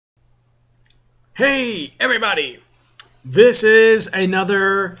Hey, everybody! This is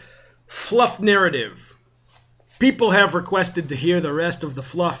another fluff narrative. People have requested to hear the rest of the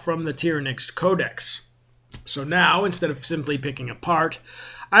fluff from the Tyranids Codex. So now, instead of simply picking apart,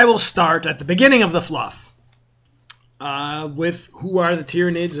 I will start at the beginning of the fluff. With who are the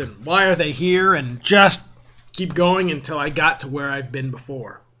Tyranids and why are they here, and just keep going until I got to where I've been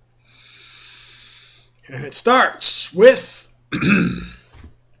before. And it starts with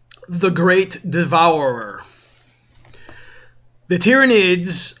the Great Devourer. The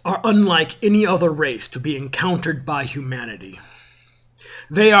Tyranids are unlike any other race to be encountered by humanity.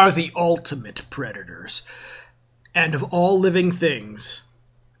 They are the ultimate predators, and of all living things,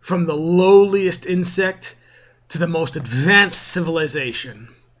 from the lowliest insect to the most advanced civilization,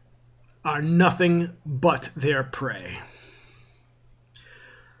 are nothing but their prey.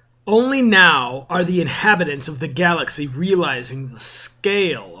 Only now are the inhabitants of the galaxy realizing the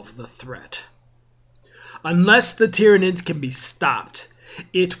scale of the threat. Unless the Tyranids can be stopped,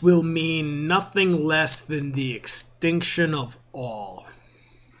 it will mean nothing less than the extinction of all.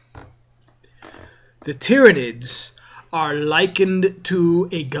 The Tyranids are likened to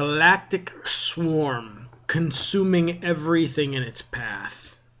a galactic swarm consuming everything in its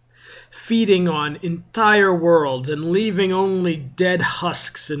path, feeding on entire worlds and leaving only dead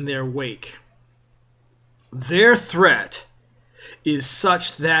husks in their wake. Their threat is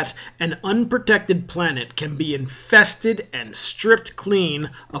such that an unprotected planet can be infested and stripped clean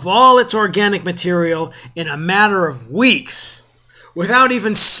of all its organic material in a matter of weeks, without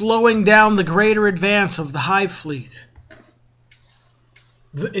even slowing down the greater advance of the Hive Fleet,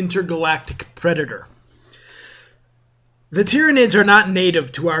 the intergalactic predator. The Tyranids are not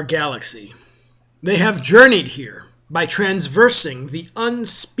native to our galaxy. They have journeyed here by transversing the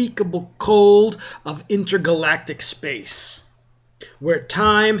unspeakable cold of intergalactic space, where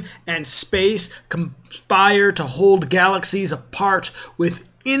time and space conspire to hold galaxies apart with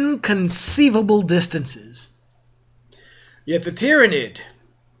inconceivable distances. Yet the Tyranid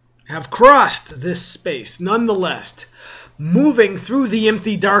have crossed this space nonetheless, moving through the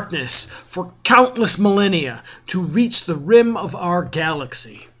empty darkness for countless millennia to reach the rim of our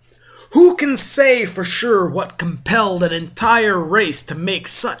galaxy. Who can say for sure what compelled an entire race to make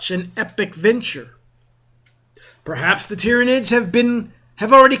such an epic venture? Perhaps the Tyranids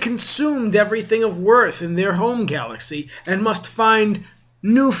have already consumed everything of worth in their home galaxy and must find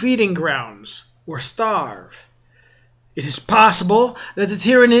new feeding grounds or starve. It is possible that the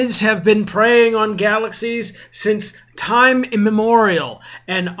Tyranids have been preying on galaxies since time immemorial,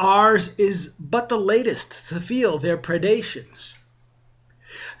 and ours is but the latest to feel their predations.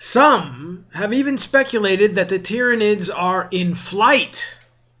 Some have even speculated that the Tyranids are in flight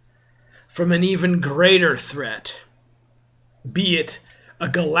from an even greater threat, be it a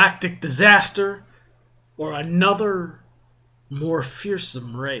galactic disaster or another more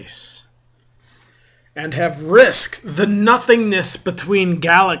fearsome race, and have risked the nothingness between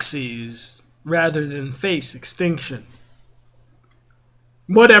galaxies rather than face extinction.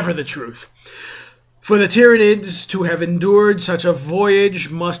 Whatever the truth, for the Tyranids to have endured such a voyage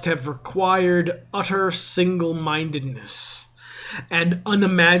must have required utter single-mindedness and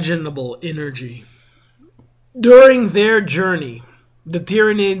unimaginable energy. During their journey, the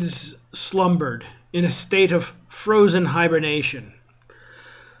Tyranids slumbered in a state of frozen hibernation.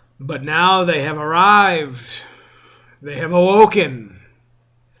 But now they have arrived, they have awoken,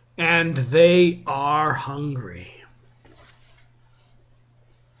 and they are hungry.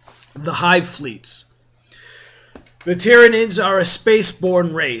 The Hive Fleets. The Tyranids are a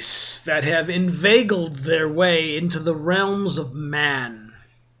spaceborne race that have inveigled their way into the realms of man,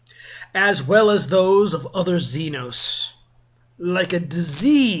 as well as those of other Xenos, like a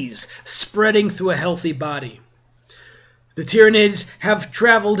disease spreading through a healthy body. The Tyranids have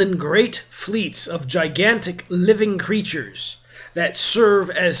traveled in great fleets of gigantic living creatures that serve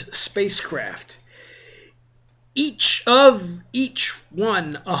as spacecraft, each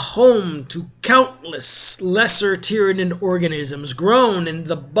one a home to countless lesser Tyranid organisms grown in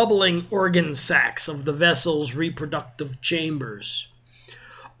the bubbling organ sacs of the vessel's reproductive chambers.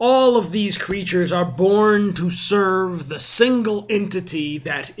 All of these creatures are born to serve the single entity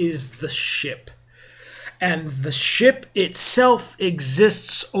that is the ship. And the ship itself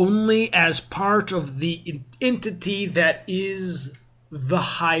exists only as part of the entity that is the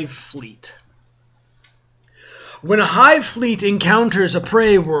Hive Fleet. When a Hive Fleet encounters a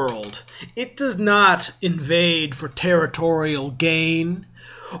prey world, it does not invade for territorial gain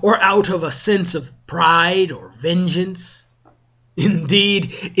or out of a sense of pride or vengeance.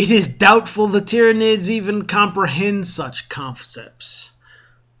 Indeed, it is doubtful the Tyranids even comprehend such concepts.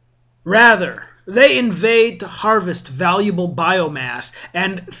 Rather, They invade to harvest valuable biomass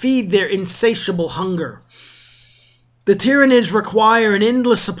and feed their insatiable hunger. The Tyranids require an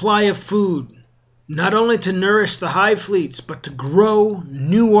endless supply of food, not only to nourish the hive fleets, but to grow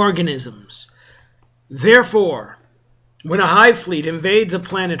new organisms. Therefore, when a hive fleet invades a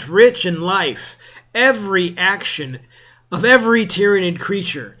planet rich in life, every action of every Tyranid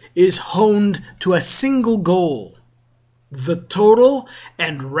creature is honed to a single goal: the total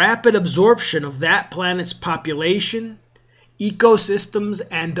and rapid absorption of that planet's population, ecosystems,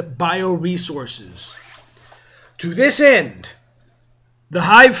 and bioresources. To this end, the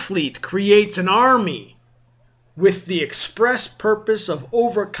hive fleet creates an army with the express purpose of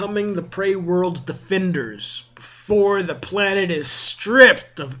overcoming the prey world's defenders before the planet is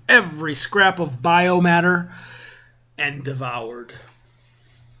stripped of every scrap of biomatter and devoured.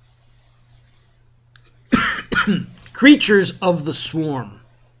 Creatures of the swarm.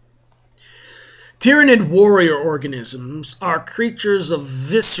 Tyranid warrior organisms are creatures of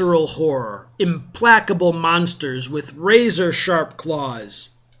visceral horror, implacable monsters with razor-sharp claws,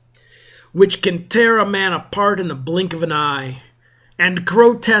 which can tear a man apart in the blink of an eye, and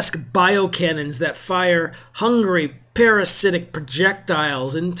grotesque biocannons that fire hungry, parasitic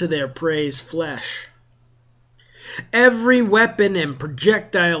projectiles into their prey's flesh. Every weapon and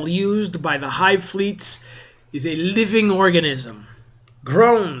projectile used by the hive fleets is a living organism,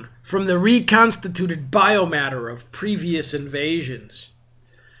 grown from the reconstituted biomatter of previous invasions.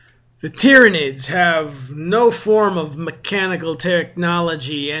 The Tyranids have no form of mechanical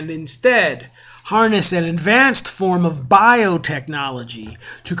technology and instead harness an advanced form of biotechnology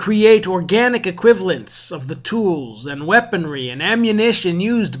to create organic equivalents of the tools and weaponry and ammunition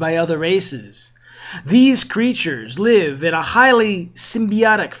used by other races. These creatures live in a highly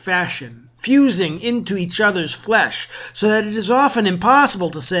symbiotic fashion, fusing into each other's flesh, so that it is often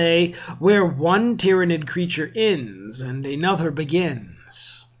impossible to say where one Tyranid creature ends and another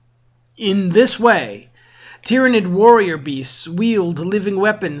begins. In this way, Tyranid warrior beasts wield living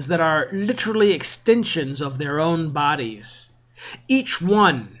weapons that are literally extensions of their own bodies, each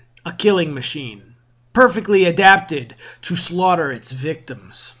one a killing machine, perfectly adapted to slaughter its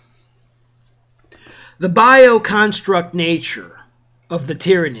victims. The bioconstruct nature of the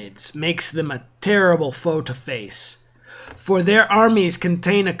Tyranids makes them a terrible foe to face, for their armies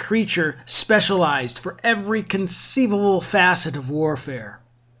contain a creature specialized for every conceivable facet of warfare,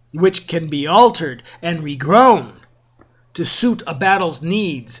 which can be altered and regrown to suit a battle's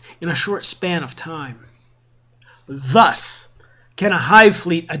needs in a short span of time. Thus, can a hive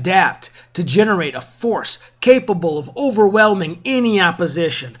fleet adapt to generate a force capable of overwhelming any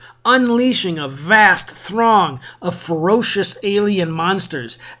opposition, unleashing a vast throng of ferocious alien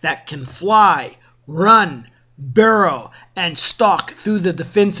monsters that can fly, run, burrow, and stalk through the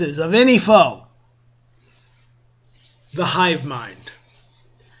defenses of any foe. The hive mind.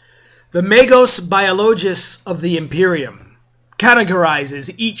 The Magos Biologus of the Imperium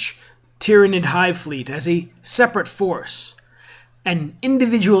categorizes each Tyranid hive fleet as a separate force, an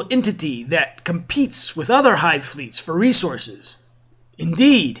individual entity that competes with other hive fleets for resources.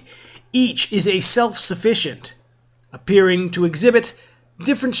 Indeed, each is a self-sufficient, appearing to exhibit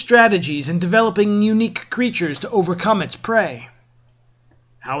different strategies in developing unique creatures to overcome its prey.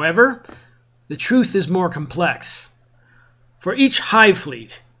 However, the truth is more complex, for each hive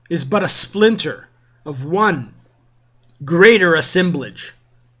fleet is but a splinter of one greater assemblage.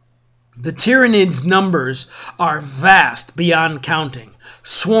 The Tyranids' numbers are vast beyond counting,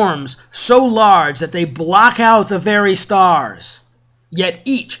 swarms so large that they block out the very stars. Yet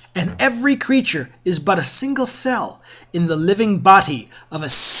each and every creature is but a single cell in the living body of a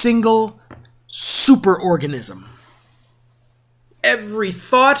single superorganism. Every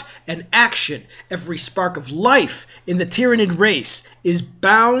thought and action, every spark of life in the Tyranid race is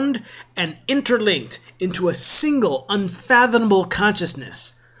bound and interlinked into a single unfathomable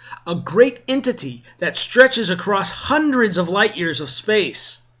consciousness, a great entity that stretches across hundreds of light years of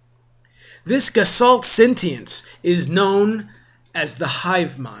space. This gestalt sentience is known as the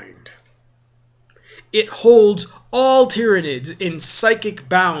hive mind. It holds all Tyranids in psychic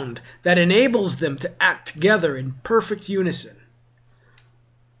bound that enables them to act together in perfect unison.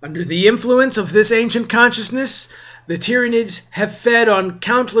 Under the influence of this ancient consciousness, the Tyranids have fed on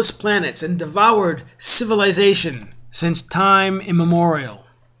countless planets and devoured civilization since time immemorial.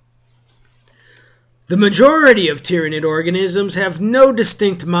 The majority of Tyranid organisms have no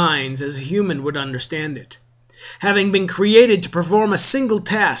distinct minds as a human would understand it, having been created to perform a single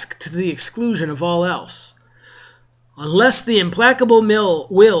task to the exclusion of all else. Unless the implacable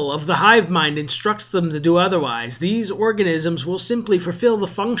will of the hive mind instructs them to do otherwise, these organisms will simply fulfill the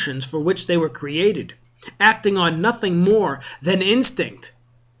functions for which they were created, acting on nothing more than instinct.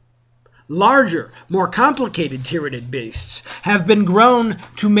 Larger, more complicated Tyranid beasts have been grown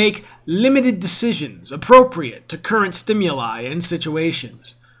to make limited decisions appropriate to current stimuli and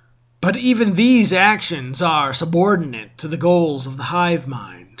situations. But even these actions are subordinate to the goals of the hive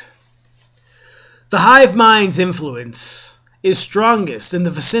mind. The hive mind's influence is strongest in the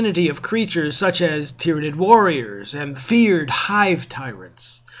vicinity of creatures such as Tyranid warriors and feared hive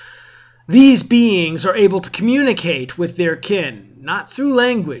tyrants. These beings are able to communicate with their kin, not through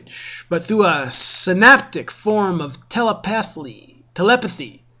language, but through a synaptic form of telepathy,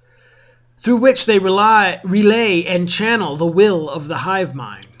 through which they relay and channel the will of the hive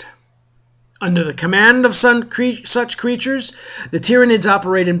mind. Under the command of such creatures, the Tyranids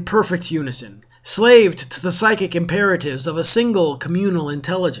operate in perfect unison, slaved to the psychic imperatives of a single communal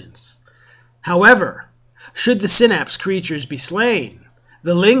intelligence. However, should the synapse creatures be slain,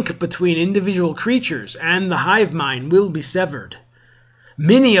 the link between individual creatures and the hive mind will be severed.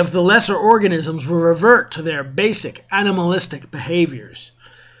 Many of the lesser organisms will revert to their basic animalistic behaviors.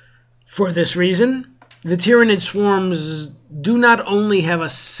 For this reason, the Tyranid swarms do not only have a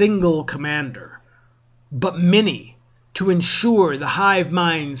single commander, but many, to ensure the hive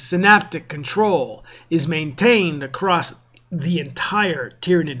mind's synaptic control is maintained across the entire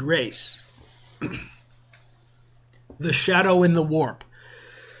Tyranid race. The Shadow in the Warp.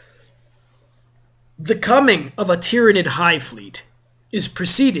 The coming of a Tyranid hive fleet is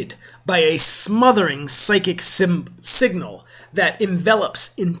preceded by a smothering psychic signal that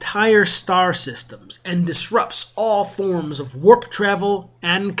envelops entire star systems and disrupts all forms of warp travel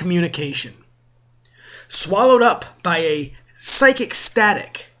and communication. Swallowed up by a psychic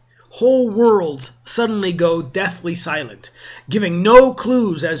static, whole worlds suddenly go deathly silent, giving no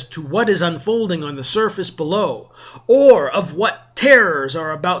clues as to what is unfolding on the surface below, or of what terrors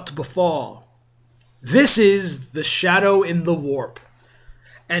are about to befall. This is the Shadow in the Warp,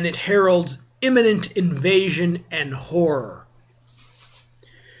 and it heralds imminent invasion and horror.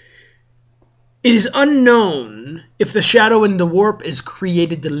 It is unknown if the Shadow in the Warp is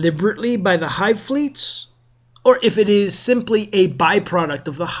created deliberately by the hive fleets, or if it is simply a byproduct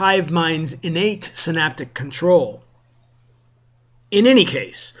of the hive mind's innate synaptic control. In any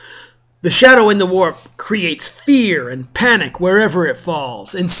case, the Shadow in the Warp creates fear and panic wherever it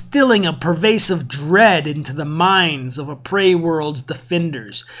falls, instilling a pervasive dread into the minds of a prey world's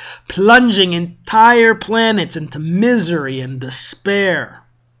defenders, plunging entire planets into misery and despair.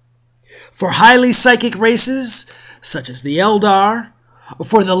 For highly psychic races, such as the Eldar, or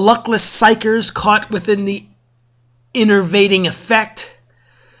for the luckless psychers caught within the innervating effect,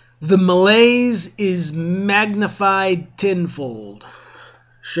 the malaise is magnified tenfold.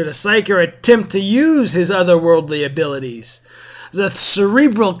 Should a psyker attempt to use his otherworldly abilities, the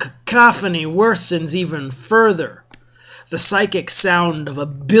cerebral cacophony worsens even further. The psychic sound of a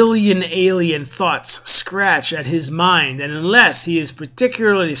billion alien thoughts scratch at his mind, and unless he is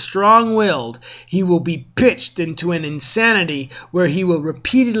particularly strong-willed, he will be pitched into an insanity where he will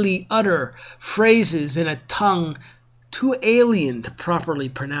repeatedly utter phrases in a tongue too alien to properly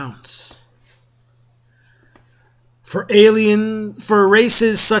pronounce. For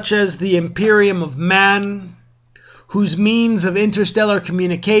races such as the Imperium of Man, whose means of interstellar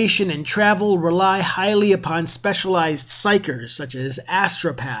communication and travel rely highly upon specialized psychers such as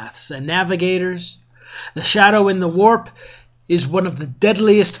astropaths and navigators, the Shadow in the Warp is one of the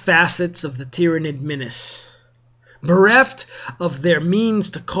deadliest facets of the Tyranid menace. Bereft of their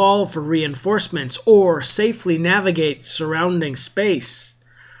means to call for reinforcements or safely navigate surrounding space,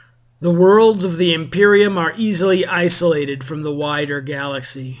 the worlds of the Imperium are easily isolated from the wider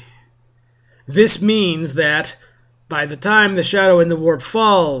galaxy. This means that, by the time the Shadow in the Warp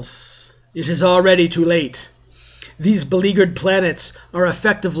falls, it is already too late. These beleaguered planets are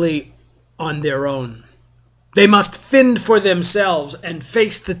effectively on their own. They must fend for themselves and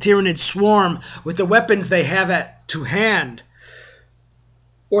face the Tyranid swarm with the weapons they have to hand,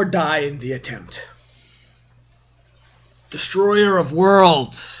 or die in the attempt. Destroyer of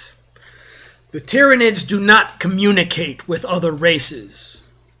worlds. The Tyranids do not communicate with other races.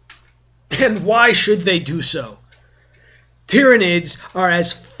 And why should they do so? Tyranids are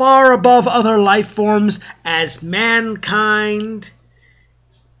as far above other life forms as mankind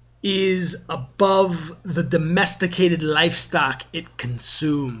is above the domesticated livestock it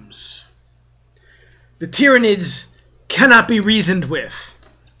consumes. The Tyranids cannot be reasoned with,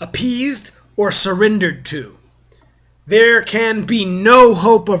 appeased, or surrendered to. There can be no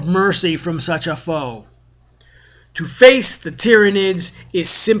hope of mercy from such a foe. To face the Tyranids is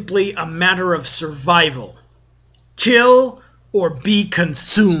simply a matter of survival. Kill or be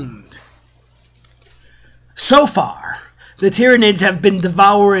consumed. So far, the Tyranids have been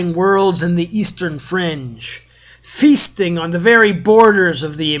devouring worlds in the eastern fringe, feasting on the very borders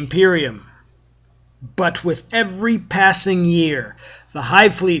of the Imperium. But with every passing year, the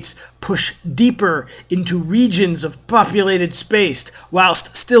Hive Fleets push deeper into regions of populated space,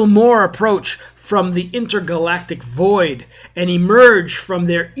 whilst still more approach from the intergalactic void and emerge from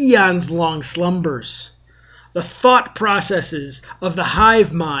their eons-long slumbers. The thought processes of the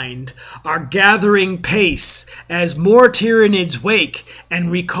hive mind are gathering pace as more Tyranids wake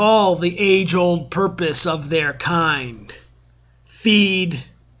and recall the age-old purpose of their kind. Feed,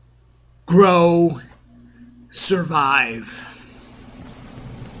 grow, survive.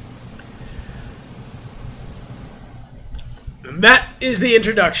 And that is the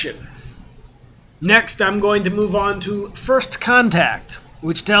introduction. Next, I'm going to move on to First Contact,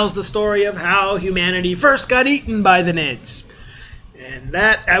 which tells the story of how humanity first got eaten by the Nids. And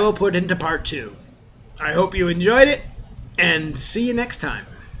that I will put into part 2. I hope you enjoyed it, and see you next time.